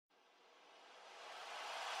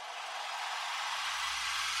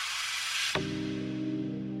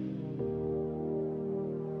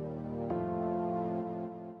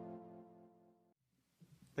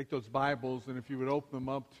Take those Bibles, and if you would open them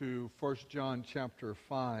up to 1 John chapter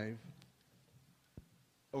 5.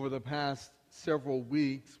 Over the past several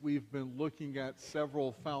weeks, we've been looking at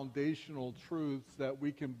several foundational truths that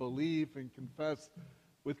we can believe and confess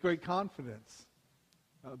with great confidence.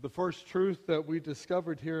 The first truth that we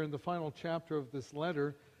discovered here in the final chapter of this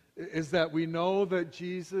letter is that we know that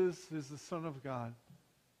Jesus is the Son of God.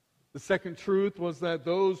 The second truth was that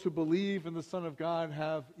those who believe in the Son of God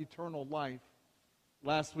have eternal life.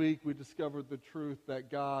 Last week, we discovered the truth that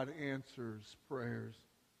God answers prayers.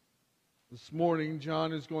 This morning,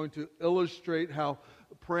 John is going to illustrate how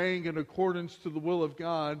praying in accordance to the will of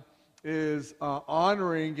God is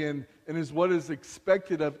honoring and is what is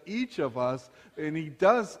expected of each of us. And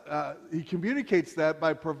he communicates that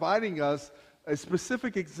by providing us a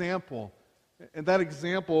specific example. And that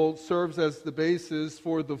example serves as the basis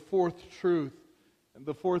for the fourth truth. And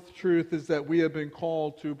the fourth truth is that we have been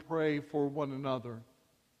called to pray for one another.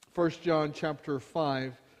 1 John chapter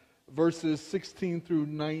 5, verses 16 through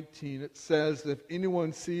 19, it says, "If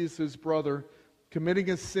anyone sees his brother committing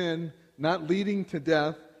a sin not leading to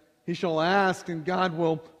death, he shall ask, and God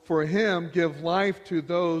will for him give life to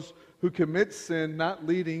those who commit sin not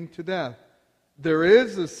leading to death. There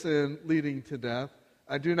is a sin leading to death.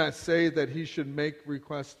 I do not say that he should make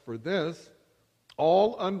request for this.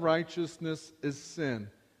 All unrighteousness is sin,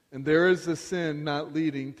 and there is a sin not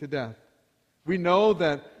leading to death. We know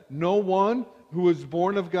that no one who is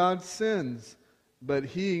born of God sins, but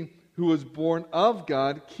he who is born of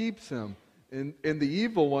God keeps him, and the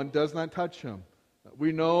evil one does not touch him.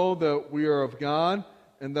 We know that we are of God,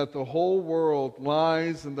 and that the whole world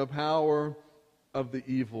lies in the power of the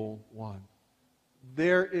evil one."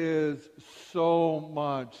 There is so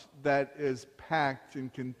much that is packed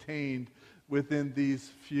and contained within these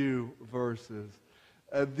few verses.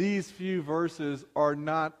 These few verses are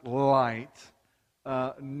not light,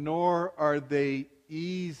 nor are they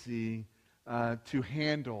easy to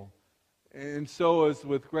handle. And so it's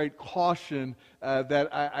with great caution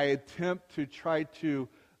that I attempt to try to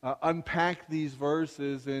unpack these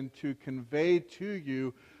verses and to convey to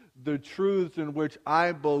you the truths in which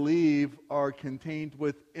I believe are contained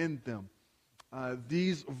within them.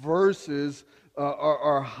 These verses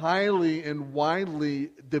are highly and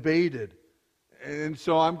widely debated. And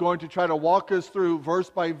so I'm going to try to walk us through verse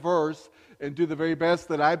by verse and do the very best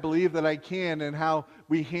that I believe that I can in how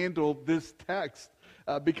we handle this text.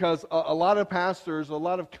 Because a lot of pastors, a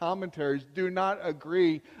lot of commentaries do not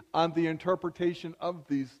agree on the interpretation of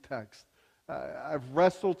these texts. I've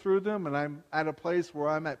wrestled through them, and I'm at a place where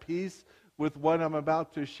I'm at peace with what I'm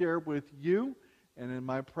about to share with you. And in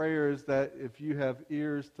my prayer is that if you have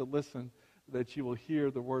ears to listen, that you will hear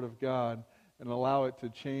the Word of God and allow it to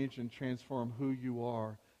change and transform who you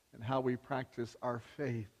are and how we practice our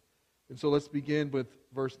faith. And so let's begin with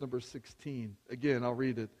verse number 16. Again, I'll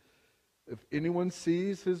read it. "If anyone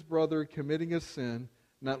sees his brother committing a sin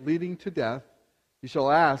not leading to death, he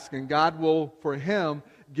shall ask, and God will for him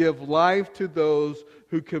give life to those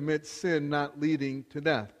who commit sin not leading to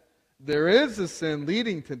death. There is a sin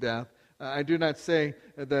leading to death. I do not say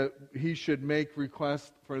that he should make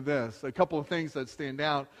request for this." A couple of things that stand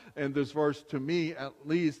out in this verse, to me at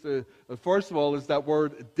least. First of all is that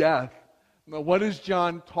word death. Now, what is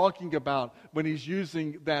John talking about when he's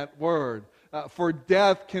using that word? For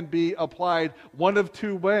death can be applied one of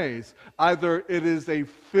two ways. Either it is a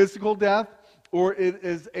physical death or it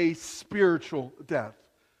is a spiritual death.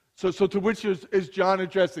 So to which is John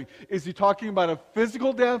addressing? Is he talking about a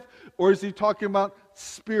physical death or is he talking about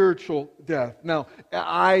spiritual death? Now,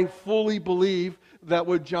 I fully believe that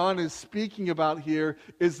what John is speaking about here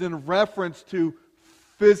is in reference to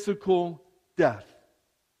physical death.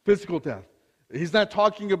 Physical death. He's not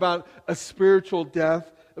talking about a spiritual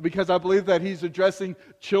death, because I believe that he's addressing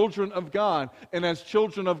children of God. And as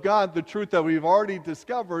children of God, the truth that we've already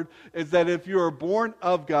discovered is that if you are born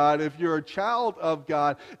of God, if you're a child of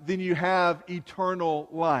God, then you have eternal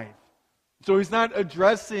life. So he's not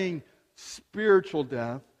addressing spiritual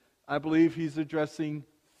death. I believe he's addressing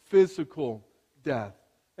physical death.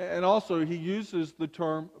 And also he uses the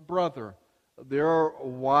term brother. There are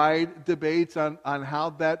wide debates on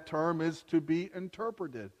how that term is to be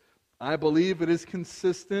interpreted. I believe it is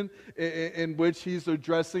consistent in which he's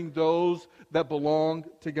addressing those that belong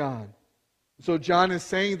to God. So John is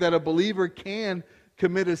saying that a believer can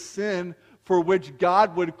commit a sin for which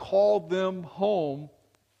God would call them home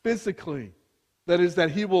physically. That is,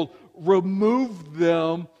 that he will remove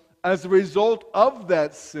them as a result of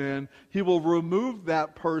that sin. He will remove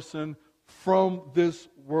that person from this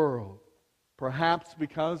world. Perhaps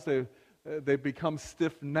because they've become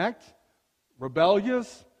stiff-necked,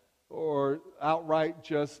 rebellious, or outright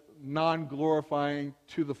just non-glorifying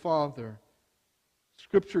to the Father.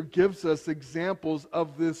 Scripture gives us examples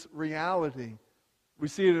of this reality. We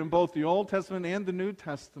see it in both the Old Testament and the New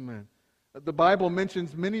Testament. The Bible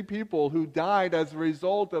mentions many people who died as a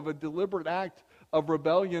result of a deliberate act of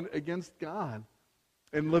rebellion against God.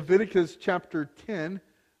 In Leviticus chapter 10,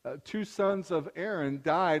 two sons of Aaron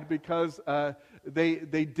died because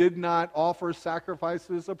they did not offer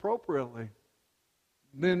sacrifices appropriately.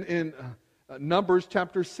 Then in Numbers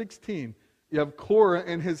chapter 16, you have Korah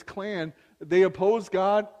and his clan. They opposed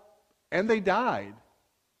God and they died.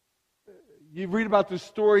 You read about the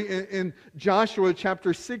story in Joshua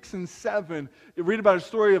chapter 6 and 7. You read about a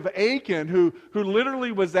story of Achan who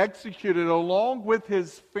literally was executed along with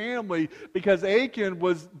his family because Achan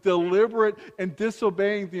was deliberate in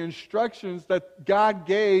disobeying the instructions that God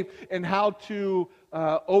gave in how to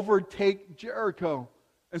overtake Jericho.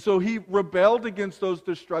 And so he rebelled against those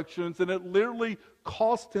instructions, and it literally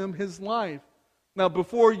cost him his life. Now,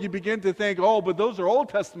 before you begin to think, oh, but those are Old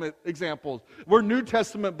Testament examples. We're New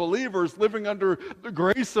Testament believers living under the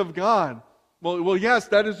grace of God. Well, yes,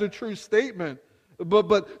 that is a true statement.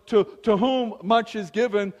 But to whom much is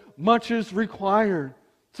given, much is required.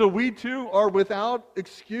 So we too are without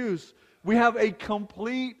excuse. We have a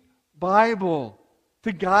complete Bible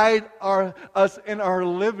to guide us in our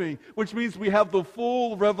living, which means we have the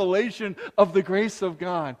full revelation of the grace of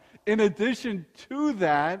God. In addition to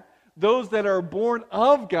that, those that are born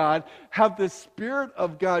of God have the Spirit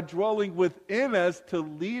of God dwelling within us to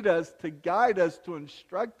lead us, to guide us, to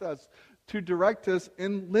instruct us, to direct us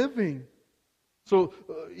in living. So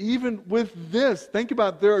even with this, think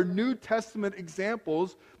about there are New Testament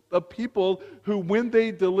examples of people who, when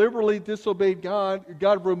they deliberately disobeyed God,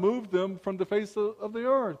 God removed them from the face of the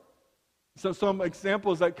earth. So some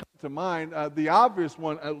examples that come to mind, the obvious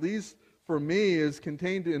one, at least for me, is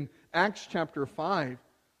contained in Acts chapter 5.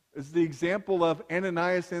 Is the example of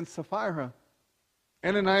Ananias and Sapphira.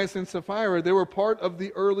 Ananias and Sapphira, they were part of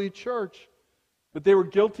the early church, but they were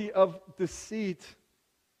guilty of deceit.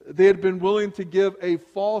 They had been willing to give a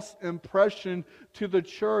false impression to the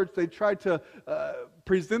church. They tried to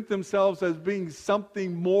present themselves as being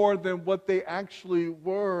something more than what they actually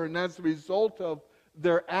were. And as a result of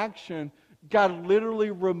their action, God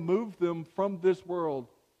literally removed them from this world.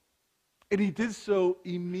 And He did so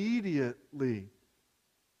immediately.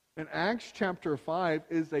 And Acts chapter 5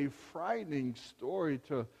 is a frightening story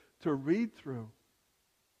to read through.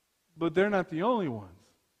 But they're not the only ones.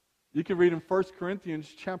 You can read in 1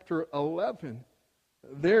 Corinthians chapter 11.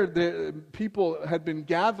 There, the people had been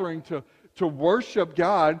gathering to worship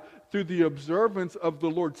God through the observance of the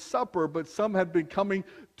Lord's Supper, but some had been coming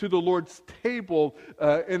to the Lord's table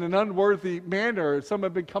in an unworthy manner. Some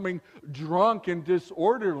had been coming drunk and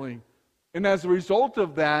disorderly. And as a result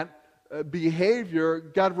of that behavior,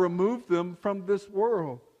 God removed them from this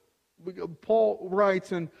world. Paul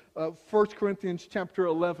writes in 1 Corinthians chapter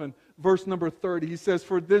 11, verse number 30, he says,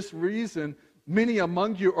 "For this reason, many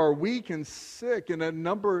among you are weak and sick, and a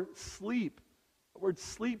number sleep." The word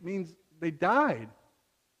sleep means they died.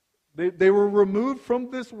 They were removed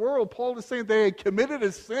from this world. Paul is saying they had committed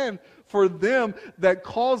a sin for them that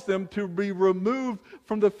caused them to be removed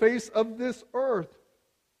from the face of this earth.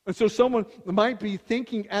 And so someone might be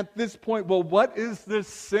thinking at this point, well, what is this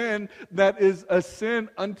sin that is a sin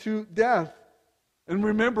unto death? And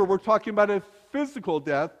remember, we're talking about a physical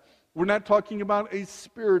death. We're not talking about a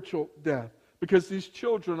spiritual death, because these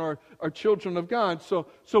children are children of God. So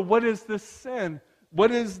what is this sin? What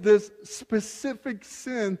is this specific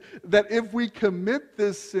sin that if we commit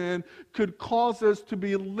this sin could cause us to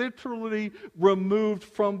be literally removed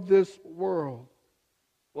from this world?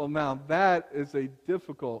 Well, now that is a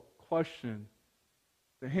difficult question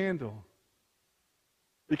to handle.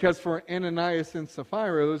 Because for Ananias and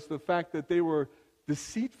Sapphira, it was the fact that they were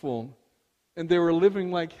deceitful and they were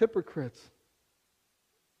living like hypocrites.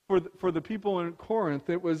 For the people in Corinth,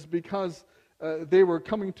 it was because they were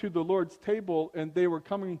coming to the Lord's table and they were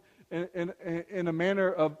coming in a manner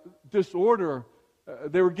of disorder.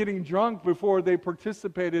 They were getting drunk before they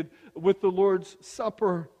participated with the Lord's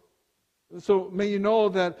Supper. So may you know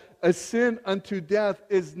that a sin unto death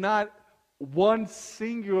is not one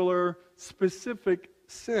singular specific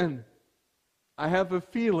sin. I have a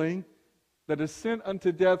feeling that a sin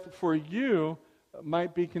unto death for you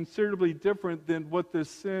might be considerably different than what the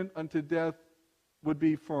sin unto death would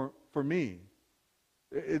be for me.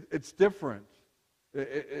 It's different.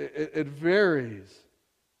 It varies.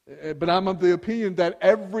 But I'm of the opinion that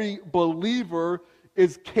every believer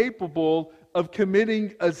is capable of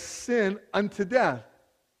committing a sin unto death.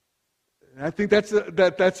 And I think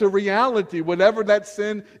that's a reality, whatever that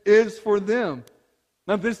sin is for them.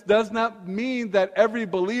 Now, this does not mean that every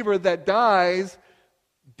believer that died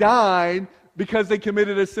because they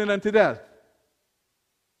committed a sin unto death.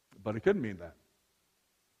 But it could mean that.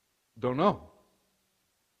 Don't know.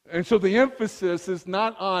 And so the emphasis is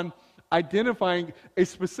not on identifying a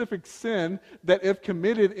specific sin that if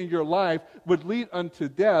committed in your life would lead unto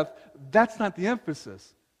death. That's not the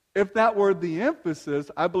emphasis. If that were the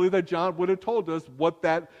emphasis, I believe that John would have told us what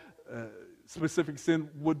that specific sin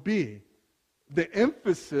would be. The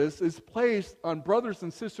emphasis is placed on brothers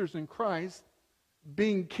and sisters in Christ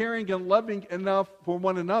being caring and loving enough for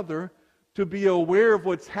one another to be aware of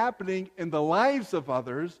what's happening in the lives of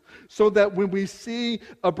others, so that when we see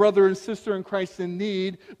a brother and sister in Christ in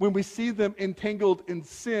need, when we see them entangled in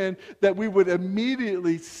sin, that we would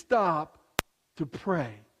immediately stop to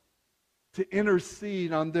pray, to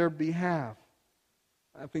intercede on their behalf.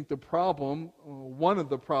 I think the problem, one of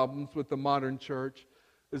the problems with the modern church,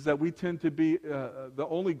 is that we tend to be the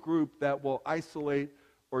only group that will isolate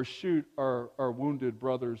or shoot our wounded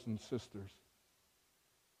brothers and sisters.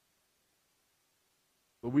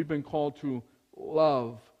 But we've been called to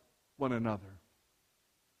love one another.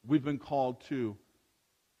 We've been called to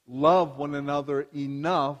love one another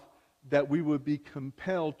enough that we would be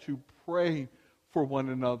compelled to pray for one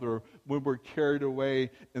another when we're carried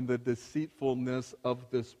away in the deceitfulness of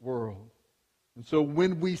this world. And so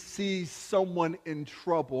when we see someone in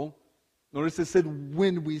trouble, notice it said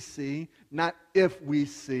when we see, not if we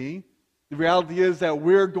see. The reality is that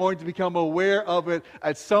we're going to become aware of it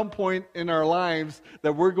at some point in our lives,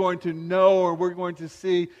 that we're going to know or we're going to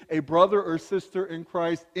see a brother or sister in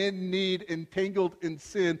Christ in need, entangled in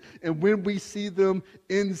sin. And when we see them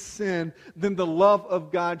in sin, then the love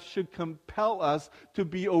of God should compel us to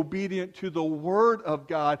be obedient to the Word of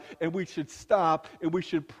God, and we should stop and we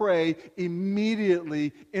should pray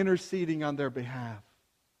immediately, interceding on their behalf.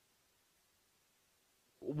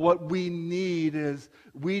 What we need is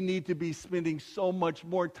we need to be spending so much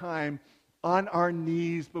more time on our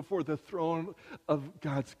knees before the throne of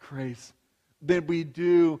God's grace than we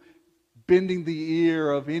do bending the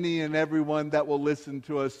ear of any and everyone that will listen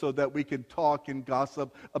to us so that we can talk and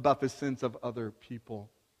gossip about the sins of other people.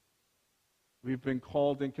 We've been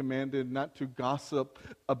called and commanded not to gossip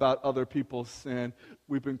about other people's sin.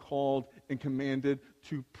 We've been called and commanded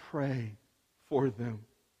to pray for them.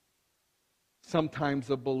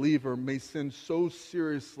 Sometimes a believer may sin so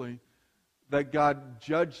seriously that God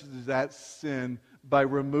judges that sin by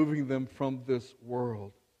removing them from this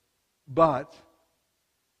world. But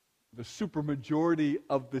the supermajority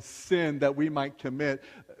of the sin that we might commit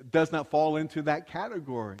does not fall into that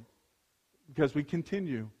category, because we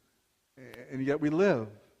continue and yet we live.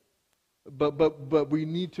 But we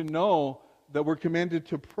need to know that we're commanded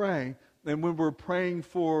to pray, and when we're praying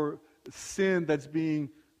for sin that's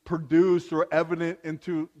being produced or evident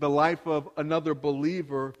into the life of another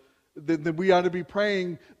believer, then we ought to be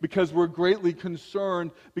praying because we're greatly concerned,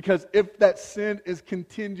 because if that sin is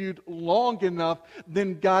continued long enough,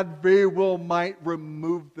 then God very well might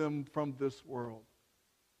remove them from this world.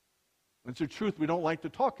 It's a truth we don't like to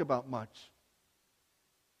talk about much.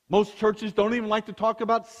 Most churches don't even like to talk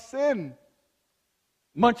about sin,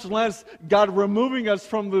 much less God removing us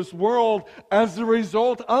from this world as a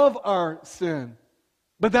result of our sin.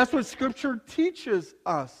 But that's what Scripture teaches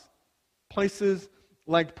us. Places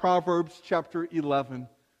like Proverbs chapter 11,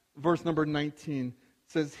 verse number 19,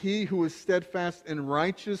 says, "He who is steadfast in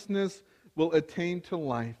righteousness will attain to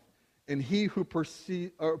life, and he who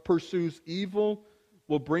pursues evil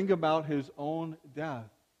will bring about his own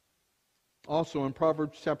death." Also in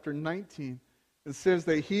Proverbs chapter 19, it says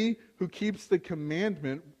that he who keeps the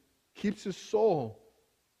commandment keeps his soul,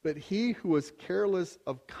 but he who is careless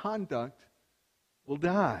of conduct will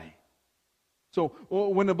die. So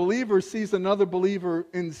when a believer sees another believer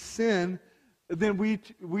in sin, then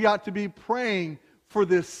we ought to be praying for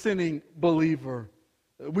this sinning believer.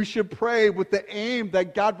 We should pray with the aim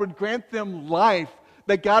that God would grant them life,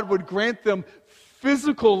 that God would grant them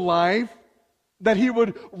physical life, that He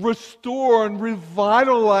would restore and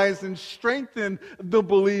revitalize and strengthen the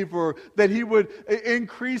believer, that He would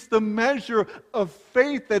increase the measure of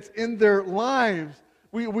faith that's in their lives.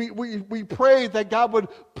 We pray that God would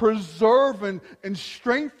preserve and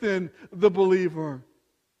strengthen the believer.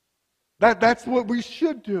 That's what we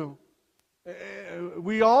should do.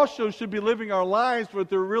 We also should be living our lives with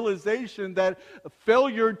the realization that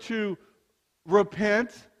failure to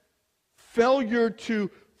repent, failure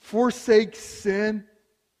to forsake sin,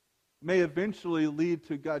 may eventually lead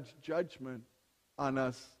to God's judgment on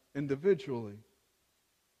us individually.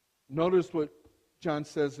 Notice what John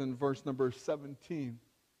says in verse number 17.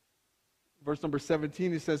 Verse number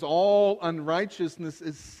 17, he says, all unrighteousness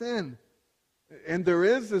is sin, and there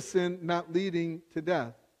is a sin not leading to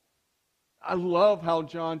death. I love how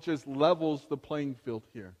John just levels the playing field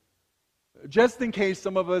here. Just in case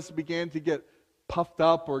some of us began to get puffed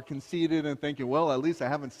up or conceited and thinking, well, at least I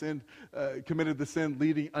haven't committed the sin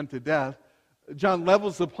leading unto death. John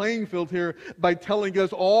levels the playing field here by telling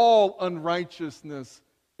us all unrighteousness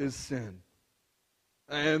is sin.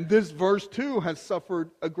 And this verse too has suffered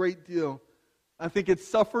a great deal. I think it's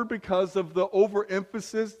suffered because of the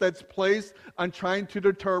overemphasis that's placed on trying to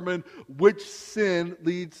determine which sin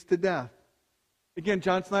leads to death. Again,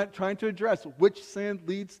 John's not trying to address which sin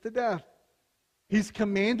leads to death. He's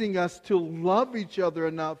commanding us to love each other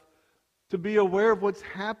enough to be aware of what's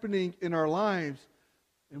happening in our lives.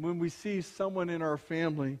 And when we see someone in our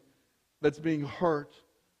family that's being hurt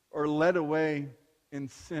or led away in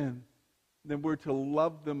sin, then we're to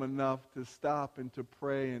love them enough to stop and to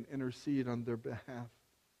pray and intercede on their behalf.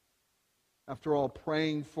 After all,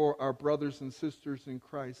 praying for our brothers and sisters in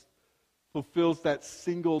Christ fulfills that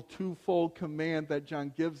single twofold command that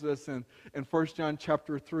John gives us in 1 John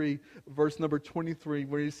chapter 3, verse number 23,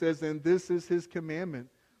 where he says, and this is his commandment,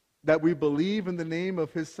 that we believe in the name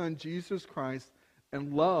of his Son Jesus Christ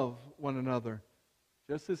and love one another,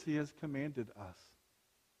 just as he has commanded us.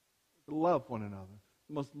 To love one another.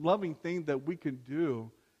 The most loving thing that we can do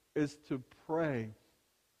is to pray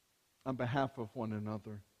on behalf of one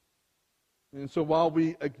another. And so while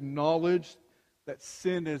we acknowledge that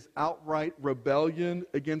sin is outright rebellion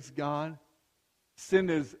against God, sin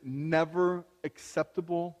is never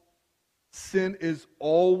acceptable, sin is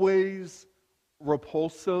always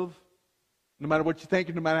repulsive, no matter what you think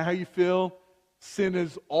and no matter how you feel, sin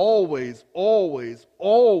is always, always,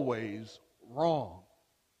 always wrong.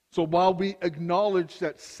 So while we acknowledge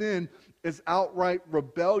that sin is outright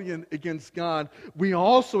rebellion against God, we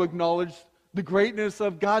also acknowledge the greatness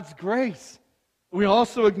of God's grace. We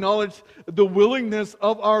also acknowledge the willingness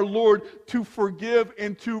of our Lord to forgive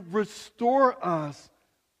and to restore us.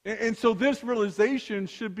 And so this realization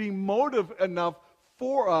should be motive enough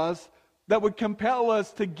for us that would compel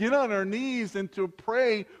us to get on our knees and to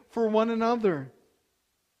pray for one another.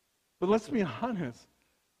 But let's be honest.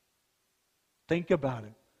 Think about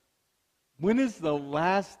it. When is the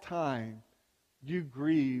last time you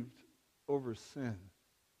grieved over sin?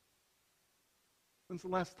 When's the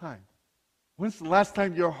last time? When's the last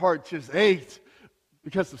time your heart just ached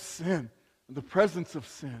because of sin and the presence of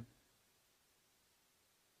sin?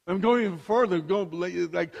 I'm going even further.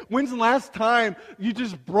 When's the last time you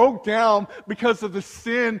just broke down because of the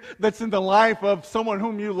sin that's in the life of someone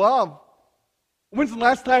whom you love? When's the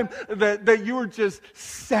last time that you were just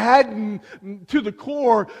saddened to the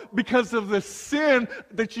core because of the sin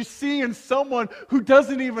that you see in someone who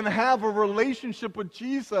doesn't even have a relationship with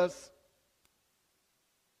Jesus?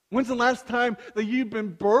 When's the last time that you've been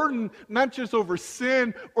burdened not just over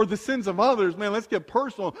sin or the sins of others? Man, let's get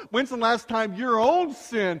personal. When's the last time your own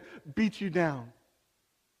sin beat you down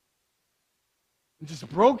and just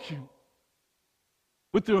broke you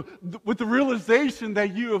with the realization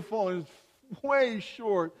that you have fallen way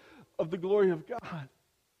short of the glory of God?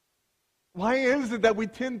 Why is it that we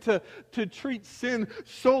tend to treat sin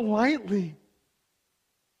so lightly?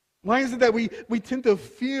 Why is it that we tend to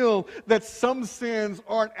feel that some sins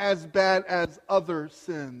aren't as bad as other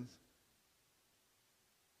sins?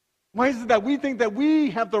 Why is it that we think that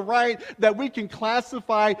we have the right, that we can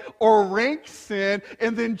classify or rank sin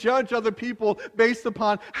and then judge other people based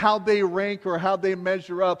upon how they rank or how they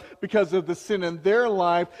measure up because of the sin in their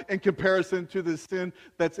life in comparison to the sin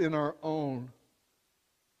that's in our own?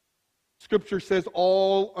 Scripture says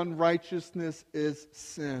all unrighteousness is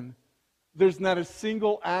sin. There's not a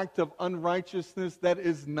single act of unrighteousness that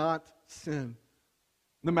is not sin.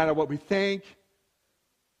 No matter what we think,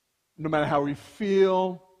 no matter how we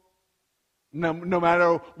feel, no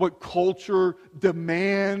matter what culture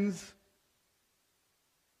demands,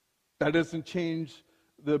 that doesn't change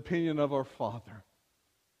the opinion of our Father.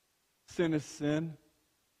 Sin is sin.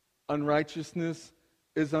 Unrighteousness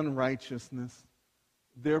is unrighteousness.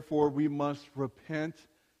 Therefore, we must repent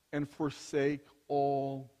and forsake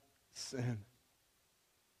all sin.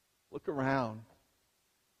 Look around.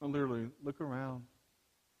 Literally, look around.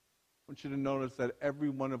 I want you to notice that every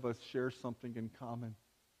one of us shares something in common.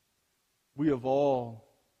 We have all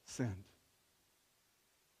sinned.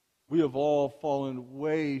 We have all fallen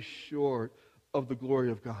way short of the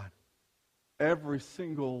glory of God. Every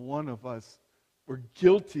single one of us were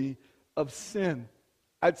guilty of sin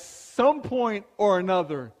at some point or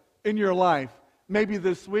another in your life. maybe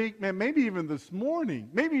this week, maybe even this morning,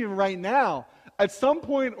 maybe even right now, at some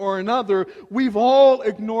point or another, we've all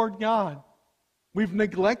ignored God. We've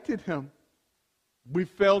neglected Him. We've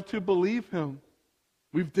failed to believe Him.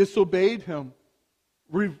 We've disobeyed Him.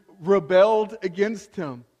 We've rebelled against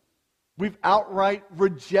Him. We've outright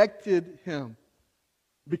rejected Him.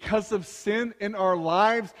 Because of sin in our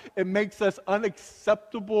lives, it makes us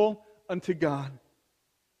unacceptable unto God.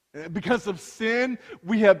 Because of sin,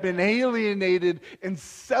 we have been alienated and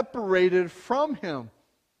separated from Him.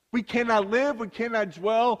 We cannot live, we cannot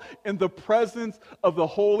dwell in the presence of the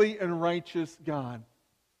holy and righteous God.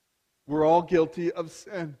 We're all guilty of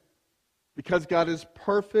sin. Because God is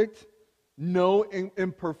perfect, no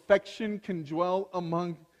imperfection can dwell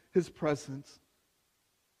among His presence.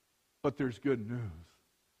 But there's good news.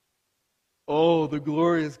 Oh, the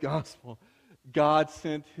glorious gospel. God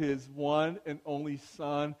sent His one and only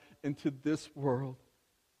Son into this world.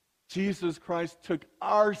 Jesus Christ took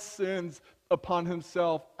our sins upon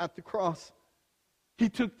Himself at the cross. He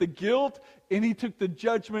took the guilt and He took the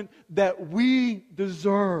judgment that we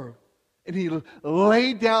deserve. And He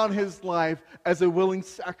laid down His life as a willing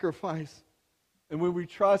sacrifice. And when we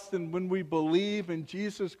trust and when we believe in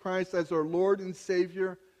Jesus Christ as our Lord and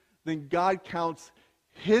Savior, then God counts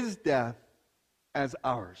His death as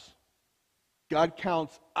ours. God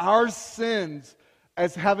counts our sins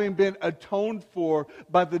as having been atoned for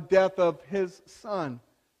by the death of His Son.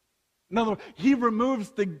 In other words, He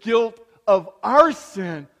removes the guilt of our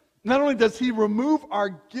sin. Not only does He remove our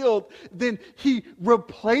guilt, then He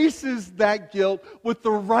replaces that guilt with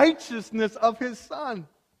the righteousness of His Son.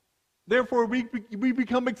 Therefore, we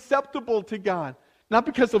become acceptable to God. Not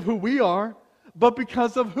because of who we are, but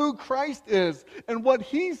because of who Christ is and what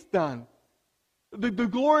He's done. The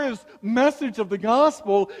glorious message of the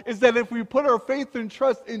gospel is that if we put our faith and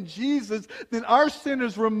trust in Jesus, then our sin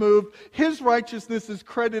is removed, His righteousness is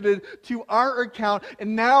credited to our account,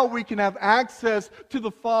 and now we can have access to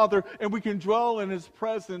the Father and we can dwell in His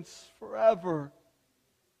presence forever.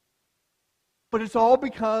 But it's all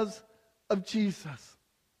because of Jesus.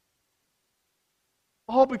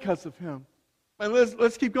 All because of Him. And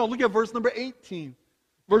let's keep going. Look at verse number 18.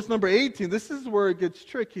 Verse number 18, this is where it gets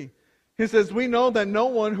tricky. He says, we know that no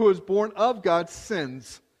one who is born of God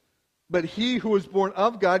sins, but he who is born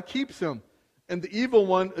of God keeps him, and the evil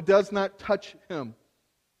one does not touch him.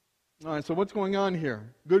 All right, so what's going on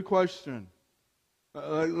here? Good question.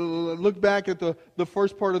 Look back at the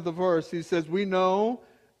first part of the verse. He says, we know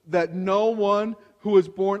that no one who is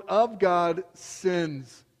born of God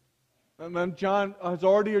sins. And then John has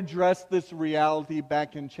already addressed this reality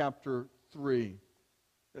back in chapter 3.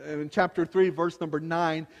 In chapter 3, verse number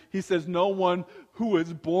 9, he says, no one who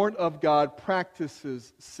is born of God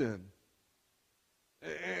practices sin.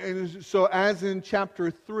 And so as in chapter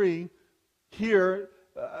 3, here,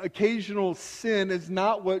 occasional sin is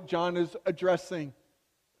not what John is addressing.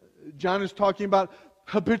 John is talking about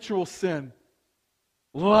habitual sin,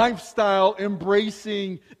 lifestyle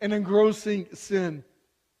embracing and engrossing sin.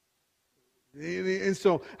 And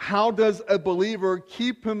so how does a believer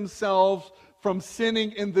keep himself from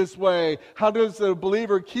sinning in this way? How does a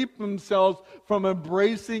believer keep themselves from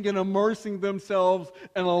embracing and immersing themselves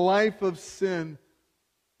in a life of sin?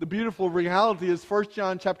 The beautiful reality is 1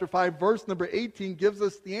 John chapter 5, verse number 18 gives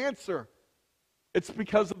us the answer. It's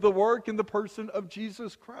because of the work and the person of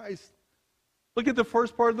Jesus Christ. Look at the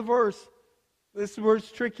first part of the verse. This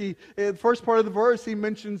word's tricky. In the first part of the verse, he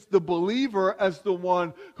mentions the believer as the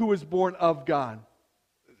one who is born of God.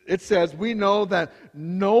 It says, we know that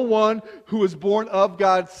no one who is born of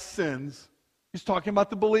God sins. He's talking about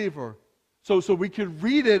the believer. So we could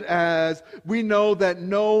read it as, we know that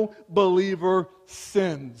no believer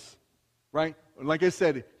sins. Right? Like I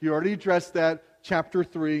said, he already addressed that, chapter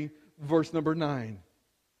 3, verse number 9.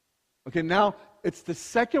 Okay, now it's the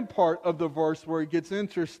second part of the verse where it gets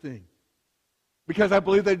interesting. Because I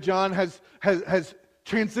believe that John has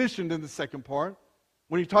transitioned in the second part.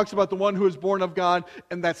 When he talks about the one who is born of God,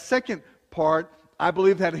 and that second part, I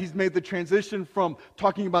believe that he's made the transition from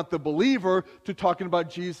talking about the believer to talking about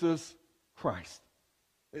Jesus Christ.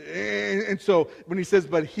 And so when he says,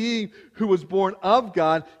 but he who was born of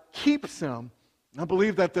God keeps him, I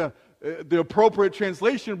believe that the appropriate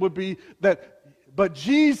translation would be that, but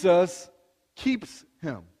Jesus keeps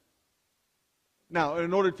him. Now,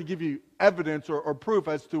 in order to give you evidence or proof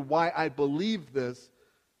as to why I believe this,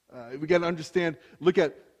 we got to understand, look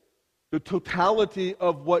at the totality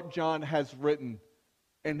of what John has written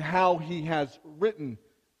and how he has written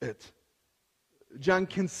it. John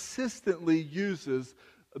consistently uses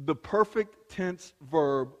the perfect tense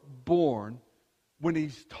verb born when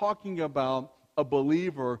he's talking about a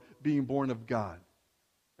believer being born of God.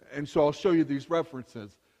 And so I'll show you these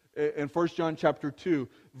references. In 1 John chapter 2,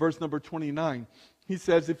 verse number 29, he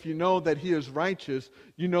says, if you know that he is righteous,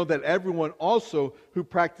 you know that everyone also who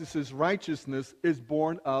practices righteousness is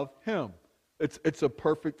born of him. It's a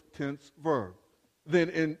perfect tense verb. Then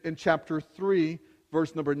in chapter 3,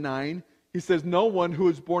 verse number 9, he says, no one who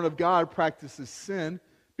is born of God practices sin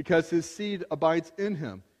because his seed abides in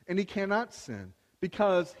him. And he cannot sin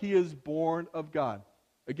because he is born of God.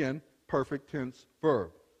 Again, perfect tense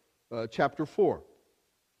verb. Chapter 4.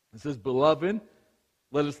 It says, beloved,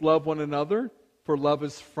 let us love one another, for love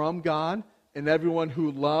is from God, and everyone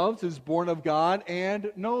who loves is born of God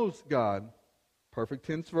and knows God. Perfect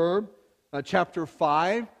tense verb. Chapter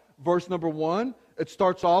 5, verse number 1, it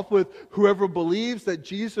starts off with, whoever believes that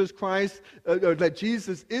Jesus Christ, that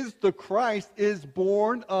Jesus is the Christ, is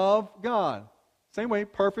born of God. Same way,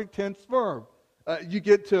 perfect tense verb. You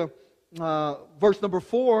get to verse number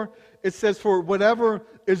 4, it says, for whatever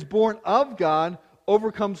is born of God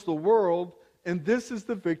overcomes the world, and this is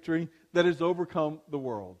the victory that has overcome the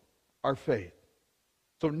world, our faith.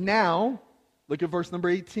 So now, look at verse number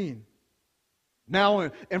 18. Now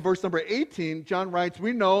in verse number 18, John writes,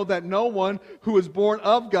 we know that no one who is born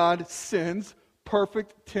of God sins,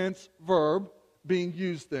 perfect tense verb being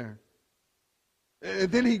used there.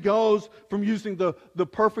 And then he goes from using the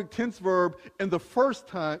perfect tense verb in the first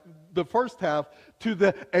half to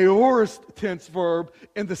the aorist tense verb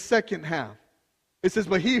in the second half. It says,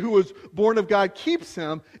 but he who is born of God keeps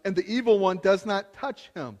him, and the evil one does not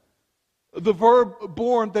touch him. The verb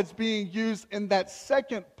born that's being used in that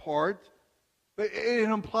second part, it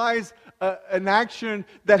implies an action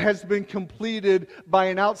that has been completed by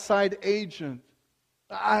an outside agent.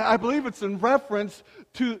 I believe it's in reference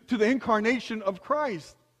to the incarnation of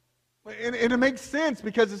Christ. And it makes sense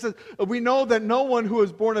because it says, we know that no one who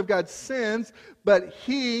is born of God sins, but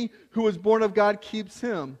he who is born of God keeps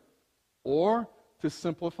him. Or, to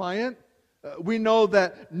simplify it, we know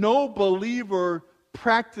that no believer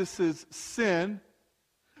practices sin,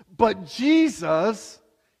 but Jesus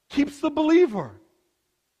keeps the believer.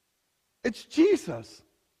 It's Jesus.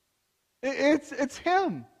 It's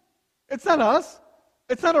him. It's not us.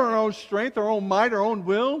 It's not our own strength, our own might, our own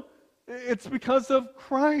will. It's because of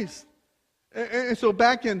Christ. And so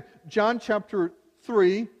back in John chapter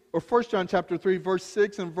 3, or 1 John chapter 3, verse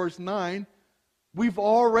 6 and verse 9, we've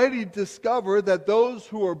already discovered that those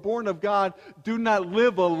who are born of God do not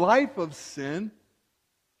live a life of sin.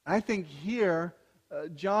 I think here,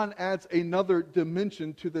 John adds another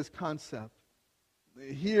dimension to this concept.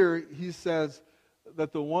 Here he says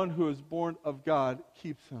that the one who is born of God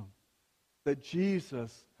keeps him. That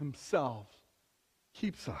Jesus himself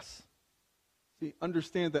keeps us. See,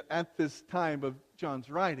 understand that at this time of John's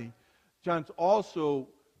writing, John's also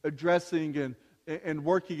addressing and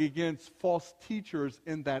working against false teachers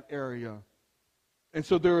in that area. And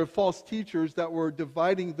so there were false teachers that were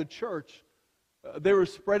dividing the church. They were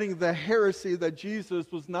spreading the heresy that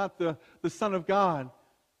Jesus was not the Son of God.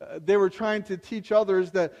 They were trying to teach others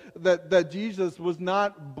that Jesus was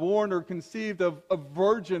not born or conceived of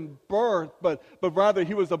virgin birth, but rather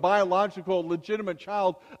he was a biological, legitimate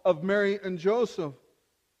child of Mary and Joseph.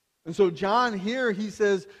 And so John here, he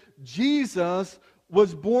says, Jesus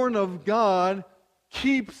was born of God,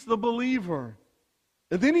 keeps the believer.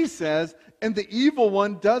 And then he says, and the evil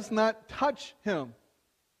one does not touch him.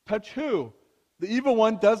 Touch who? The evil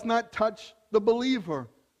one does not touch the believer.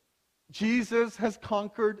 Jesus has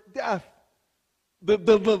conquered death. The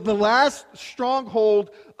last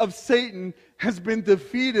stronghold of Satan has been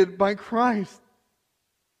defeated by Christ.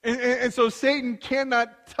 And so Satan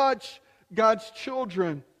cannot touch God's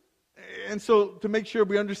children. And so to make sure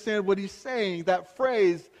we understand what he's saying, that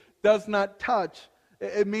phrase, does not touch,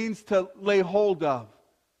 it means to lay hold of.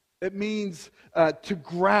 It means to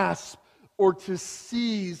grasp or to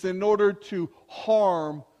seize in order to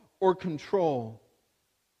harm or control.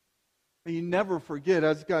 And you never forget,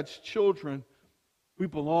 as God's children, we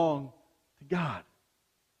belong to God.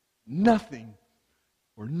 Nothing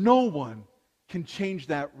or no one can change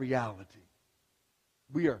that reality.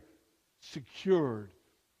 We are secured.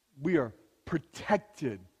 We are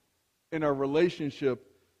protected in our relationship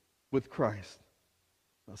with Christ.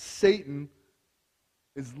 Now, Satan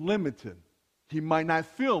is limited. He might not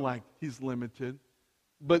feel like he's limited,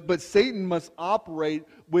 but Satan must operate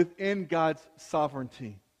within God's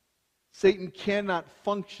sovereignty. Satan cannot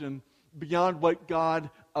function beyond what God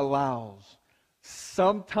allows.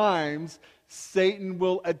 Sometimes Satan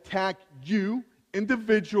will attack you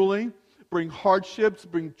individually, bring hardships,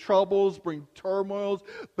 bring troubles, bring turmoils,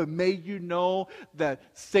 but may you know that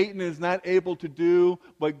Satan is not able to do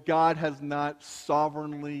what God has not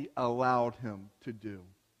sovereignly allowed him to do.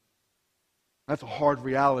 That's a hard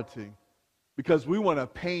reality because we want a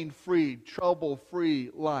pain-free,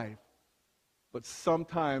 trouble-free life. But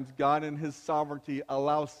sometimes God in his sovereignty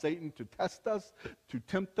allows Satan to test us, to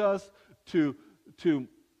tempt us, to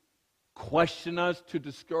question us, to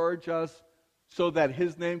discourage us, so that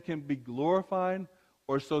his name can be glorified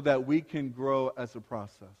or so that we can grow as a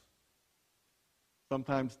process.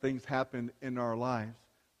 Sometimes things happen in our lives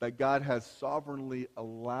that God has sovereignly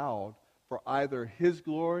allowed for either his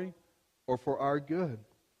glory or for our good.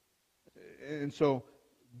 And so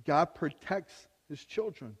God protects his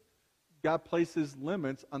children. God places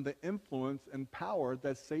limits on the influence and power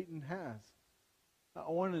that Satan has. Now,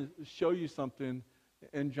 I want to show you something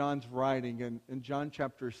in John's writing in John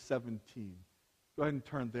chapter 17. Go ahead and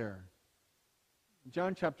turn there.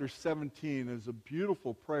 John chapter 17 is a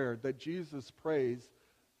beautiful prayer that Jesus prays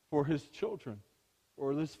for his children,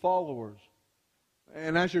 for his followers.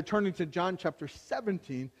 And as you're turning to John chapter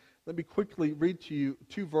 17, let me quickly read to you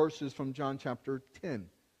 2 verses from John chapter 10.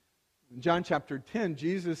 In John chapter 10,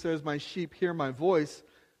 Jesus says, "My sheep hear my voice,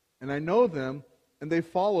 and I know them, and they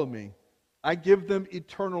follow me. I give them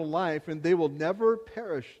eternal life, and they will never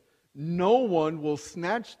perish. No one will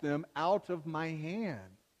snatch them out of my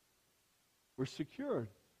hand." We're secured,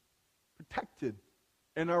 protected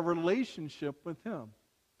in our relationship with him.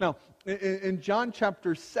 Now, in John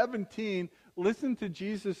chapter 17, listen to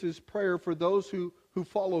Jesus' prayer for those who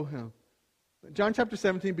follow him. John chapter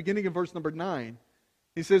 17, beginning in verse number 9.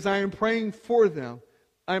 He says, "I am praying for them.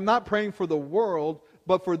 I am not praying for the world,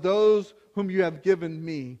 but for those whom you have given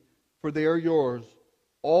me, for they are yours.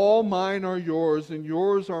 All mine are yours, and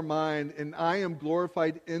yours are mine, and I am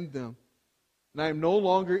glorified in them. And I am no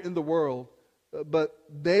longer in the world, but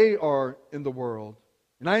they are in the world.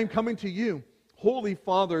 And I am coming to you. Holy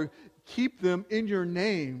Father, keep them in your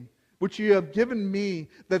name, which you have given me,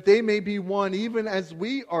 that they may be one, even as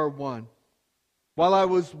we are one. While I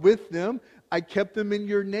was with them, I kept them in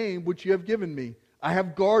your name, which you have given me. I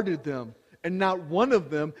have guarded them, and not one of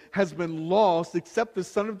them has been lost except the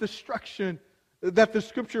son of destruction, that the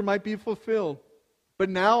scripture might be fulfilled. But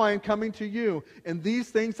now I am coming to you, and these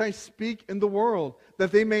things I speak in the world,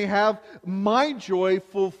 that they may have my joy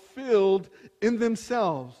fulfilled in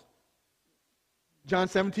themselves." John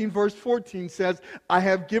 17, verse 14 says, "I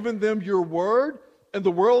have given them your word, and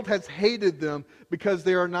the world has hated them, because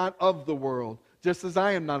they are not of the world, just as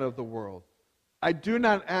I am not of the world. I do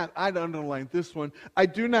not ask," I'd underline this one, "I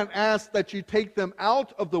do not ask that you take them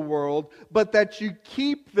out of the world, but that you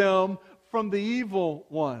keep them from the evil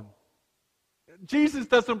one." Jesus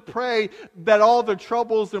doesn't pray that all the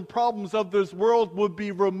troubles and problems of this world would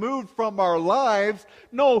be removed from our lives.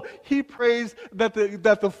 No, he prays that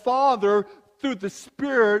the Father, through the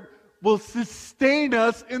Spirit, will sustain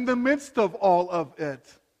us in the midst of all of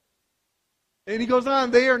it. And he goes on,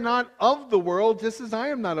 "They are not of the world, just as I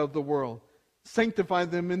am not of the world. Sanctify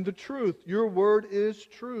them in the truth. Your word is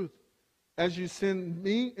truth. As you send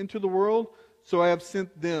me into the world, so I have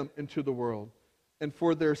sent them into the world. And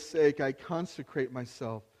for their sake I consecrate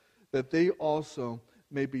myself, that they also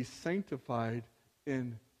may be sanctified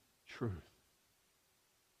in truth."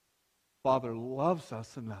 Father loves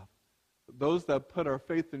us enough. Those that put our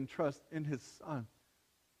faith and trust in his Son,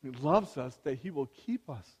 he loves us that he will keep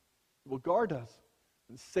us, he will guard us.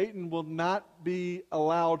 And Satan will not be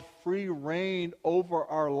allowed free reign over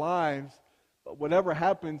our lives, but whatever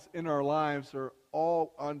happens in our lives are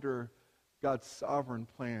all under God's sovereign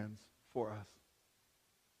plans for us.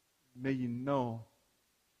 May you know,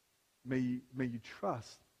 may you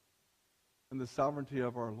trust in the sovereignty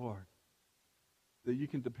of our Lord, that you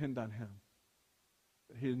can depend on him,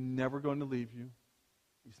 that he is never going to leave you,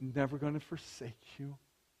 he's never going to forsake you,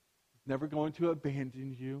 he's never going to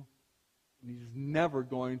abandon you, and he's never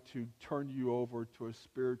going to turn you over to a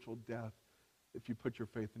spiritual death if you put your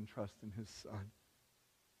faith and trust in his Son.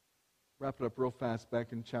 Wrap it up real fast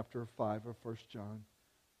back in chapter 5 of 1 John.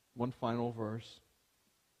 One final verse.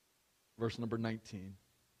 Verse number 19.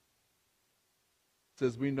 It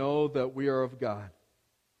says, "We know that we are of God,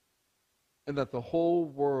 and that the whole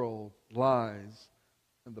world lies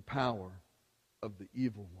in the power of the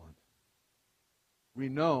evil one." We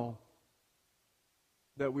know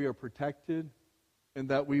that we are protected and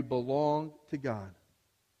that we belong to God.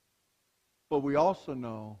 But we also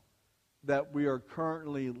know that we are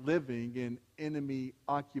currently living in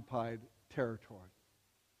enemy-occupied territory.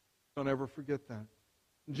 Don't ever forget that.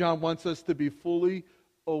 John wants us to be fully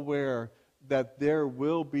aware that there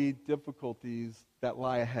will be difficulties that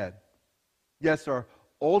lie ahead. Yes, our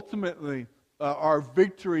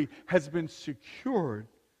victory has been secured.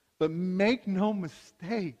 But make no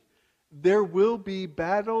mistake, there will be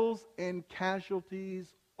battles and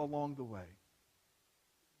casualties along the way.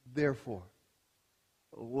 Therefore,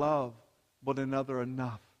 love one another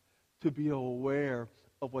enough to be aware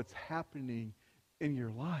of what's happening in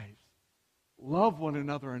your lives. Love one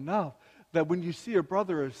another enough that when you see a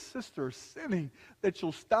brother or sister sinning, that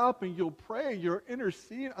you'll stop and you'll pray, you'll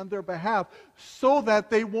intercede on their behalf so that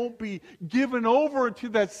they won't be given over to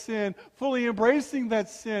that sin, fully embracing that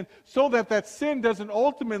sin, so that that sin doesn't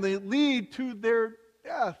ultimately lead to their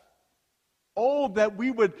death. Oh, that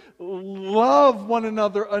we would love one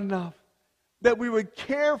another enough, that we would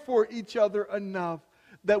care for each other enough,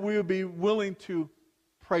 that we would be willing to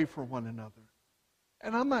pray for one another.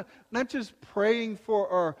 And I'm not just praying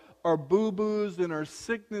for our boo-boos and our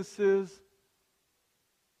sicknesses,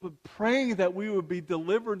 but praying that we would be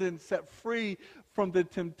delivered and set free from the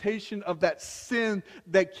temptation of that sin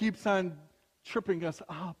that keeps on tripping us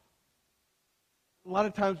up. A lot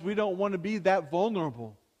of times we don't want to be that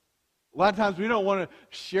vulnerable. A lot of times we don't want to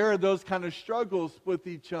share those kind of struggles with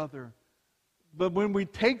each other. But when we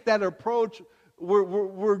take that approach,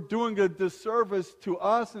 we're doing a disservice to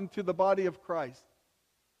us and to the body of Christ.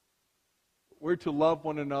 We're to love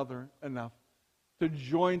one another enough to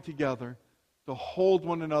join together, to hold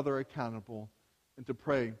one another accountable, and to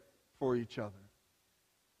pray for each other.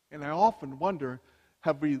 And I often wonder,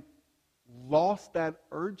 have we lost that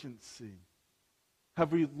urgency?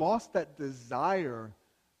 Have we lost that desire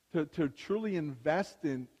to truly invest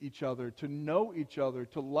in each other, to know each other,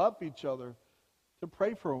 to love each other, to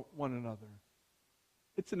pray for one another?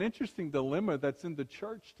 It's an interesting dilemma that's in the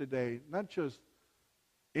church today, not just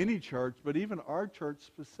any church, but even our church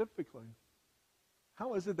specifically.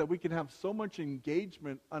 How is it that we can have so much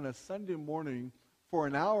engagement on a Sunday morning for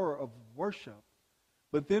an hour of worship,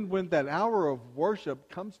 but then when that hour of worship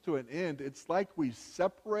comes to an end, it's like we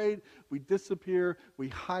separate, we disappear, we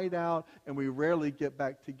hide out, and we rarely get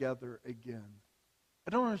back together again?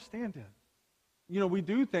 I don't understand it. You know, we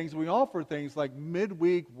do things, we offer things like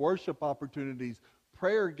midweek worship opportunities,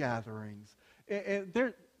 prayer gatherings, and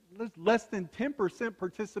there's less than 10%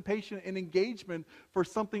 participation and engagement for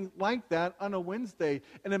something like that on a Wednesday.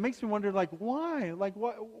 And it makes me wonder, like, why? Like,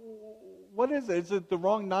 what is it? Is it the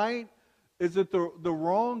wrong night? Is it the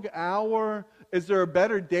wrong hour? Is there a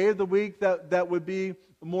better day of the week that would be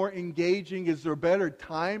more engaging? Is there a better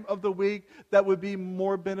time of the week that would be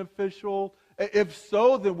more beneficial? If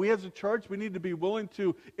so, then we as a church, we need to be willing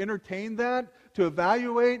to entertain that, to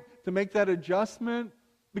evaluate, to make that adjustment,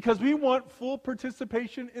 because we want full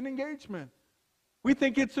participation and engagement. We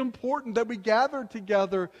think it's important that we gather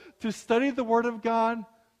together to study the Word of God,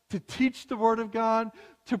 to teach the Word of God,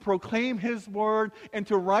 to proclaim His Word, and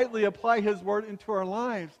to rightly apply His Word into our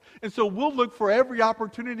lives. And so we'll look for every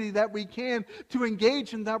opportunity that we can to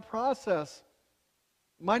engage in that process.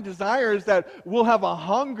 My desire is that we'll have a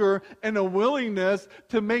hunger and a willingness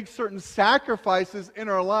to make certain sacrifices in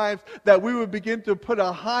our lives, that we would begin to put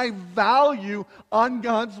a high value on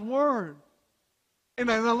God's Word.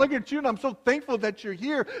 And I look at you and I'm so thankful that you're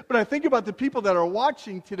here, but I think about the people that are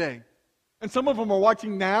watching today. And some of them are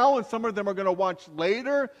watching now, and some of them are going to watch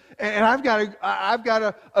later. And I've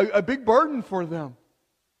got a big burden for them.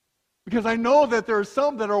 Because I know that there are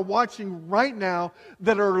some that are watching right now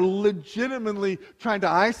that are legitimately trying to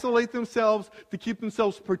isolate themselves, to keep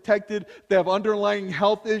themselves protected. They have underlying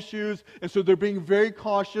health issues, and so they're being very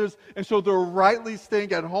cautious, and so they're rightly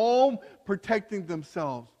staying at home, protecting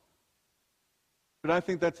themselves. But I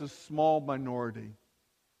think that's a small minority.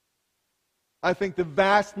 I think the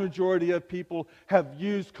vast majority of people have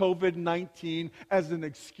used COVID-19 as an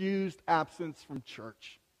excused absence from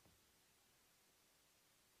church.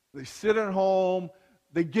 They sit at home,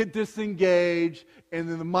 they get disengaged, and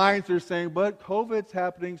then the minds are saying, but COVID's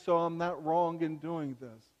happening, so I'm not wrong in doing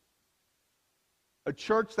this. A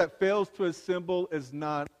church that fails to assemble is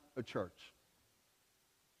not a church.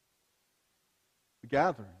 The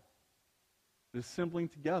gathering, the assembling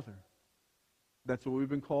together. That's what we've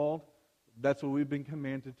been called. That's what we've been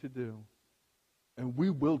commanded to do. And we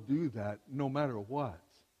will do that no matter what.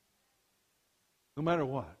 No matter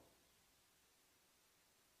what.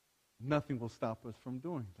 Nothing will stop us from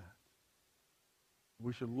doing that.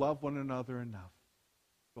 We should love one another enough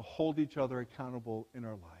to hold each other accountable in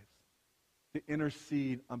our lives, to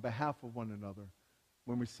intercede on behalf of one another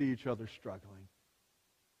when we see each other struggling,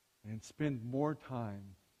 and spend more time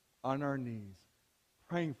on our knees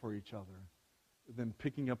praying for each other than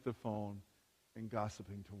picking up the phone and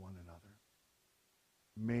gossiping to one another.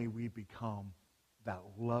 May we become that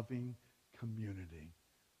loving community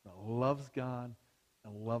that loves God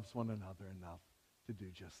and loves one another enough to do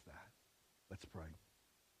just that. Let's pray.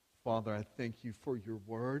 Father, I thank you for your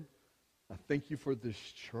word. I thank you for this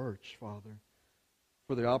church, Father,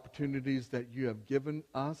 for the opportunities that you have given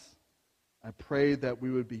us. I pray that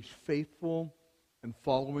we would be faithful in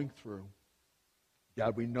following through.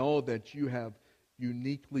 God, we know that you have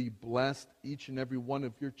uniquely blessed each and every one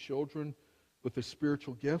of your children with a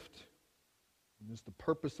spiritual gift. And it's the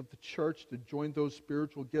purpose of the church to join those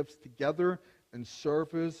spiritual gifts together in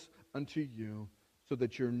service unto you, so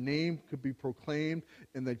that your name could be proclaimed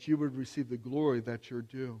and that you would receive the glory that you're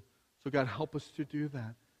due. So God, help us to do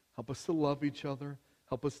that. Help us to love each other.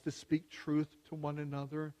 Help us to speak truth to one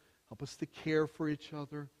another. Help us to care for each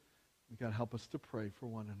other. And God, help us to pray for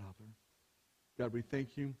one another. God, we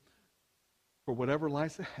thank you for whatever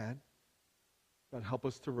lies ahead. God, help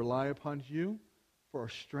us to rely upon you for our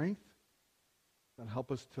strength. God,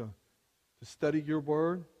 help us to study your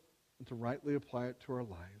word and to rightly apply it to our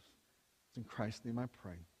lives. It's in Christ's name I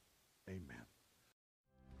pray. Amen.